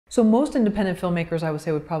So most independent filmmakers, I would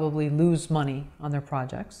say, would probably lose money on their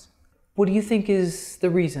projects. What do you think is the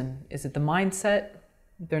reason? Is it the mindset?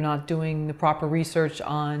 They're not doing the proper research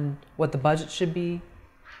on what the budget should be?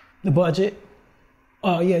 The budget.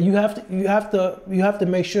 Yeah, you have to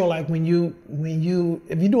make sure, like if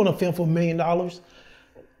you're doing a film for $1 million,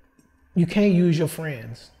 you can't use your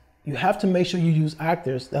friends. You have to make sure you use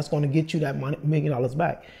actors that's going to get you that $1 million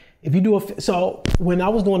back. If you do so when I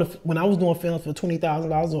was doing films for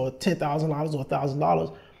 $20,000 or $10,000 or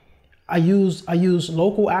 $1,000, I used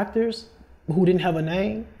local actors who didn't have a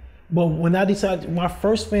name. But when I decided, my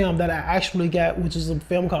first film that I actually got, which is a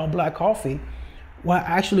film called Black Coffee, where I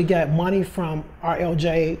actually got money from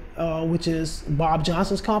RLJ, which is Bob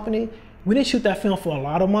Johnson's company. We didn't shoot that film for a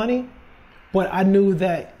lot of money, but I knew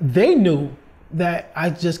that they knew that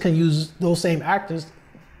I just can use those same actors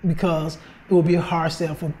because it would be a hard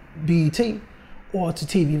sell for BET or to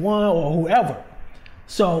TV One or whoever.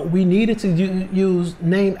 So we needed to use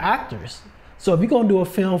named actors. So if you're gonna do a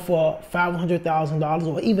film for $500,000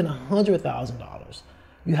 or even $100,000,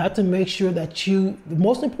 you have to make sure that the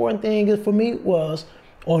most important thing for me was,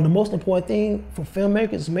 or the most important thing for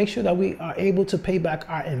filmmakers is make sure that we are able to pay back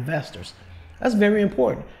our investors. That's very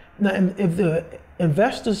important. Now, if the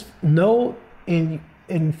investors know and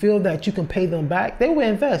feel that you can pay them back, they will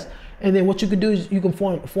invest. And then what you can do is you can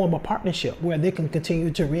form a partnership where they can continue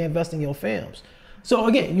to reinvest in your films. So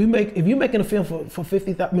again, if you're making a film for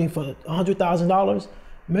 $100,000,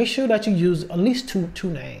 make sure that you use at least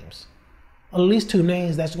two names. At least two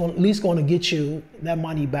names that's at least going to get you that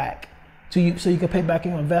money back so you can pay back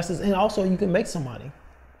your investors, and also you can make some money.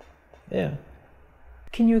 Yeah.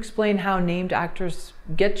 Can you explain how named actors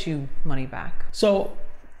get you money back? So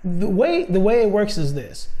the way it works is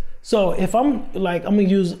this. So if I'm gonna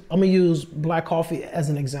use Black Coffee as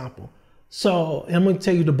an example. So I'm gonna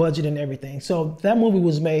tell you the budget and everything. So that movie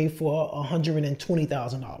was made for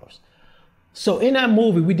 $120,000. So in that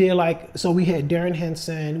movie, we did we had Darren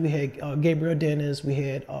Henson, we had Gabriel Dennis, we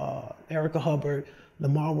had Erica Hubbard,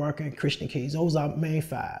 Lamar Walker, and Christian Keys. Those are our main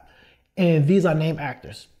five. And these are named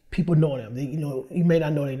actors. People know them. You may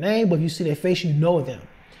not know their name, but if you see their face, you know them.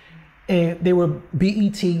 And they were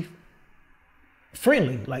BET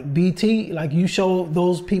friendly. Like BET, like you show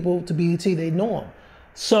those people to BET, they know them.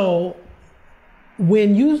 So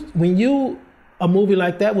when a movie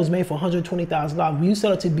like that was made for $120,000, when you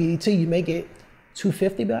sell it to BET, you may get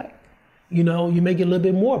 $250 back. You may get a little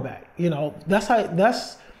bit more back.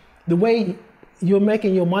 That's the way you're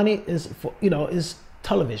making your money is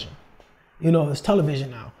television. It's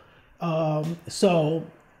television now. So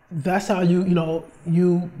that's how you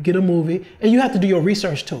get a movie, and you have to do your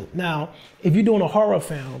research too. Now, if you're doing a horror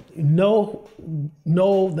film, know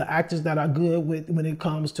the actors that are good when it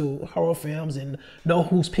comes to horror films, and know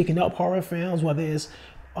who's picking up horror films, whether it's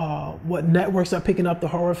what networks are picking up the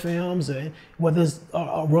horror films, and whether it's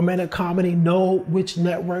a romantic comedy, know which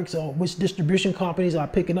networks or which distribution companies are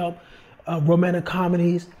picking up romantic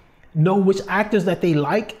comedies, know which actors that they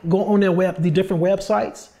like, go on the different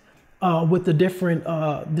websites with the different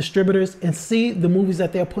distributors and see the movies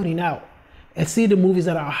that they're putting out and see the movies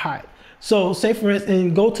that are hot. So say for instance,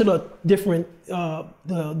 and go to the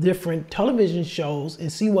different television shows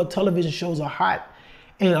and see what television shows are hot.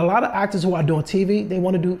 And a lot of actors who are doing TV, they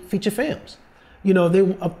want to do feature films.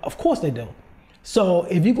 Of course they do. So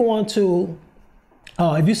if you go on to,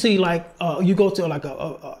 if you see you go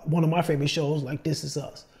to one of my favorite shows like This Is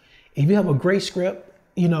Us. If you have a great script,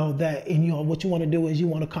 what you want to do is you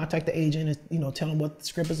want to contact the agent and tell them what the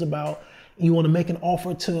script is about. You want to make an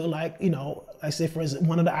offer to I say for instance,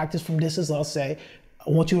 one of the actors from This Is Us say, I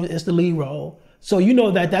want you it's the lead role. So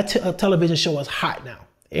that television show is hot now.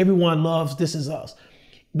 Everyone loves This Is Us.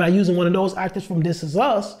 By using one of those actors from This Is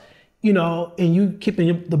Us, and you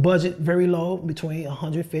keeping the budget very low, between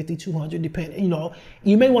 150, 200, depending,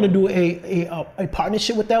 you may want to do a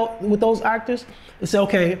partnership with those actors and say,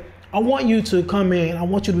 okay, I want you to come in, I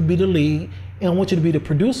want you to be the lead, and I want you to be the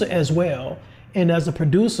producer as well. And as a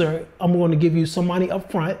producer, I'm going to give you some money up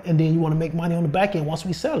front, and then you want to make money on the back end once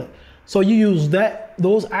we sell it. So you use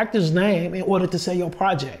those actors' name in order to sell your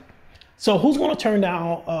project. So who's going to turn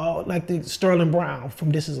down the Sterling Brown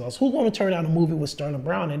from This Is Us? Who's going to turn down a movie with Sterling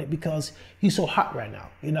Brown in it because he's so hot right now?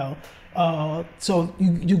 So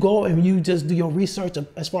you go and you just do your research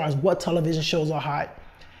as far as what television shows are hot,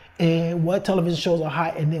 and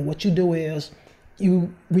then what you do is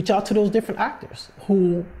you reach out to those different actors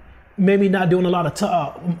who maybe not doing a lot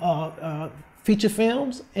of feature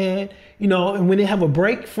films, and and when they have a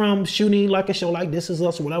break from shooting like a show like This Is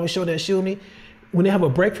Us or whatever show they're shooting, when they have a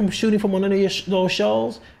break from shooting from one of those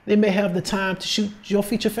shows, they may have the time to shoot your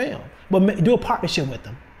feature film, but do a partnership with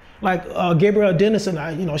them. Like Gabrielle Dennis and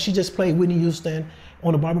I, she just played Whitney Houston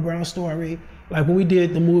on the Barbara Brown story. Like when we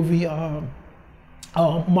did the movie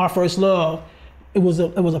My First Love, it was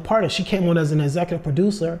a partner. She came on as an executive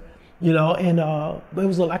producer, and it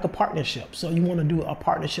was like a partnership. So you want to do a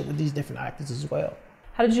partnership with these different actors as well.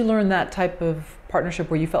 How did you learn that type of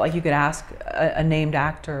partnership where you felt like you could ask a named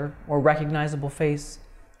actor or recognizable face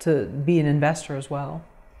to be an investor as well?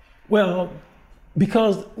 Well,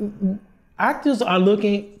 because actors are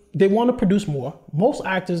looking, they want to produce more. Most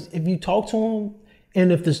actors, if you talk to them,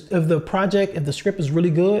 and if the script is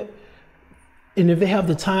really good, and if they have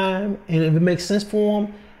the time, and if it makes sense for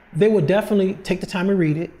them, they would definitely take the time and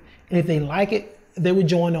read it. And if they like it, they would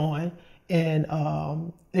join on, and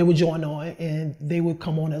they would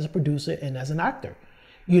come on as a producer and as an actor,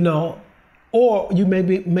 Or you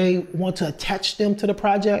may want to attach them to the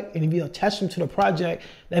project, and if you attach them to the project,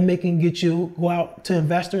 that can get you go out to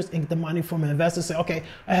investors and get the money from investors. Say, okay,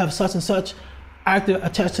 I have such and such actor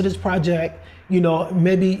attached to this project.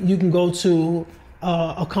 Maybe you can go to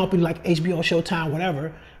a company like HBO, Showtime,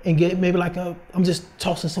 whatever, and get maybe I'm just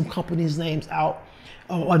tossing some companies' names out,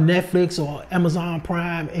 or Netflix or Amazon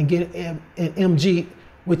Prime, and get an MG,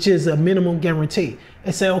 which is a minimum guarantee,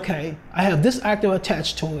 and say, okay, I have this actor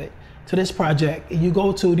attached to this project, and you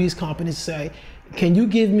go to these companies and say, can you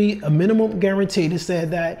give me a minimum guarantee to say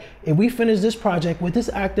that if we finish this project with this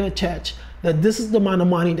actor attached, that this is the amount of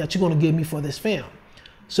money that you're going to give me for this film.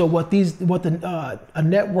 So a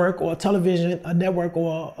network or a television, a network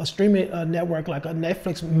or a streaming network like a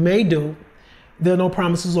Netflix may do, there are no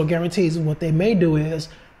promises or guarantees, and what they may do is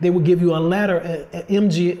they will give you a letter, an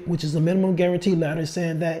MG, which is a minimum guarantee letter,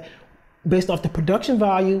 saying that based off the production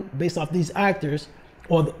value, based off these actors,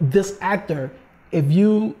 or this actor, if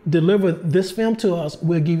you deliver this film to us,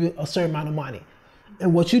 we'll give you a certain amount of money.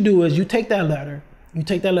 And what you do is you take that letter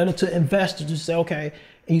to investors to say, okay,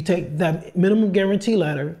 and you take that minimum guarantee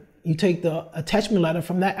letter, you take the attachment letter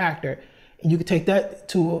from that actor, and you can take that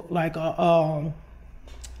to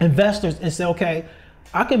investors and say, okay,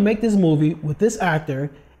 I can make this movie with this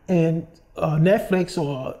actor, and Netflix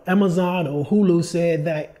or Amazon or Hulu said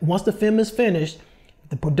that once the film is finished,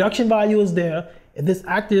 the production value is there, if this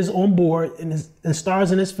actor is on board and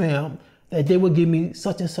stars in this film, that they will give me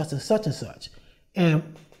such and such and such and such. And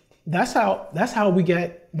that's how we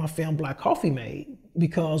got my film Black Coffee made,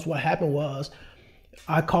 because what happened was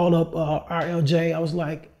I called up RLJ. I was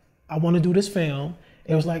like, I want to do this film.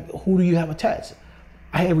 It was like, who do you have attached?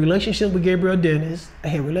 I had a relationship with Gabrielle Dennis. I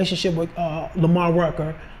had a relationship with Lamar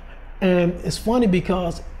Rucker. And it's funny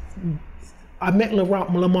because I met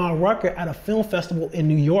Lamar Rucker at a film festival in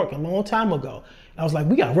New York a long time ago. I was like,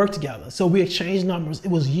 we gotta work together. So we exchanged numbers. It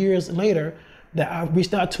was years later that I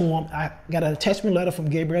reached out to him. I got an attachment letter from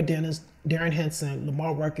Gabrielle Dennis, Darren Henson,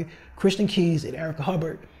 Lamar Rucker, Christian Keys, and Erica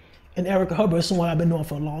Hubbard. And Erica Hubbard is someone I've been knowing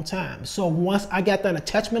for a long time. So once I got that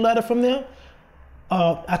attachment letter from them,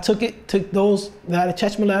 I took that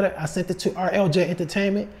attachment letter, I sent it to RLJ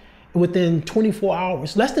Entertainment, and within 24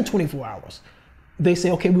 hours, less than 24 hours, they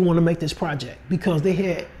say, okay, we want to make this project, because they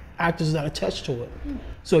had actors that are attached to it.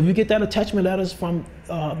 So if you get that attachment letters from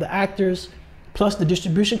the actors plus the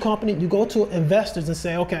distribution company, you go to investors and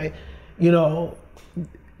say, okay,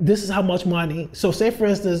 this is how much money. So say for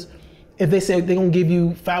instance, if they say they're gonna give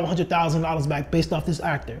you $500,000 back based off this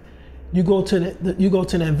actor, you go to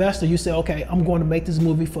the investor, you say, okay, I'm going to make this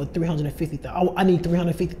movie for $350,000. I need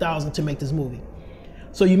 $350,000 to make this movie.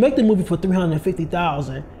 So you make the movie for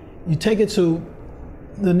 $350,000, you take it to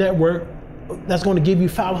the network that's going to give you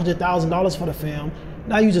 $500,000 for the film.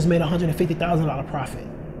 Now you just made $150,000 profit.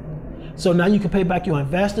 So now you can pay back your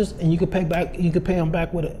investors, and you can pay them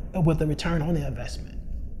back with a return on the investment.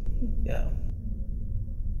 Yeah.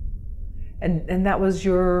 And that was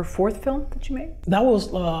your fourth film that you made? That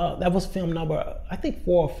was film number, I think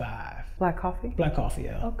 4 or 5. Black Coffee? Black Coffee,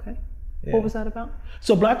 yeah. Okay. Yeah. What was that about?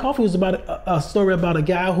 So Black Coffee was about a story about a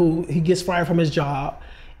guy who he gets fired from his job,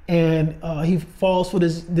 and he falls for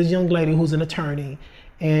this young lady who's an attorney,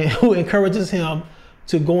 and who encourages him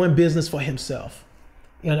to go in business for himself,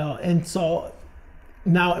 And so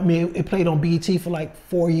now, it played on BET for like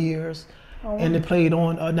 4 years, and it played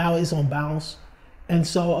on now it's on Bounce. And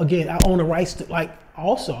so again, I own the rights to,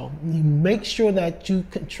 also you make sure that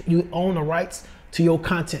you own the rights to your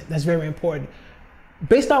content. That's very important.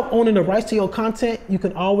 Based off owning the rights to your content, you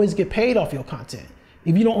can always get paid off your content.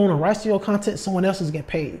 If you don't own the rights to your content, someone else is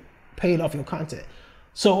getting paid off your content.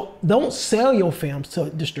 So don't sell your films to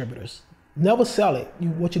distributors. Never sell it.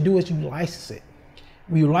 What you do is you license it.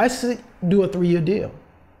 When you license it, do a 3-year deal.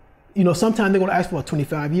 Sometimes they're gonna ask for a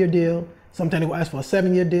 25-year deal. Sometimes they're gonna ask for a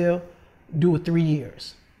 7-year deal. Do it 3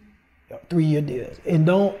 years. 3-year deals, and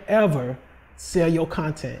don't ever sell your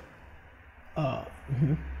content.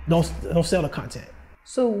 Don't sell the content.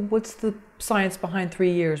 So what's the science behind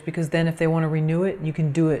 3 years? Because then if they want to renew it, you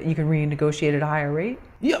can do it, you can renegotiate at a higher rate?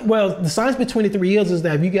 Yeah, well, the science between the 3 years is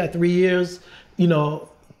that if you got 3 years, you know,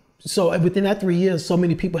 so within that 3 years, so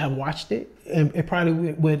many people have watched it, and it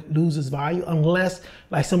probably would lose its value unless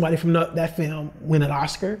like somebody from that film win an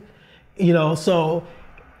Oscar, you know. So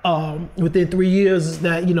within 3 years is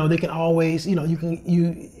that, you know, they can always, you know,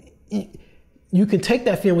 you can take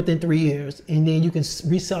that film within 3 years and then you can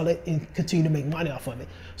resell it and continue to make money off of it.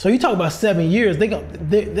 So you talk about 7 years,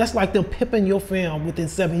 that's like them pimping your film within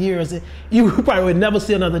 7 years. And you probably would never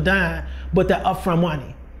see another dime, but that upfront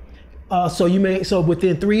money. So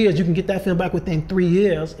within 3 years, you can get that film back within 3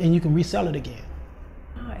 years and you can resell it again.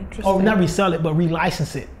 Oh, interesting. Or not resell it, but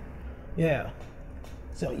relicense it. Yeah.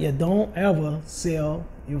 So yeah, don't ever sell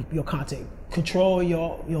your content. Control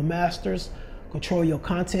your masters, control your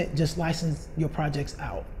content, just license your projects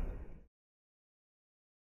out.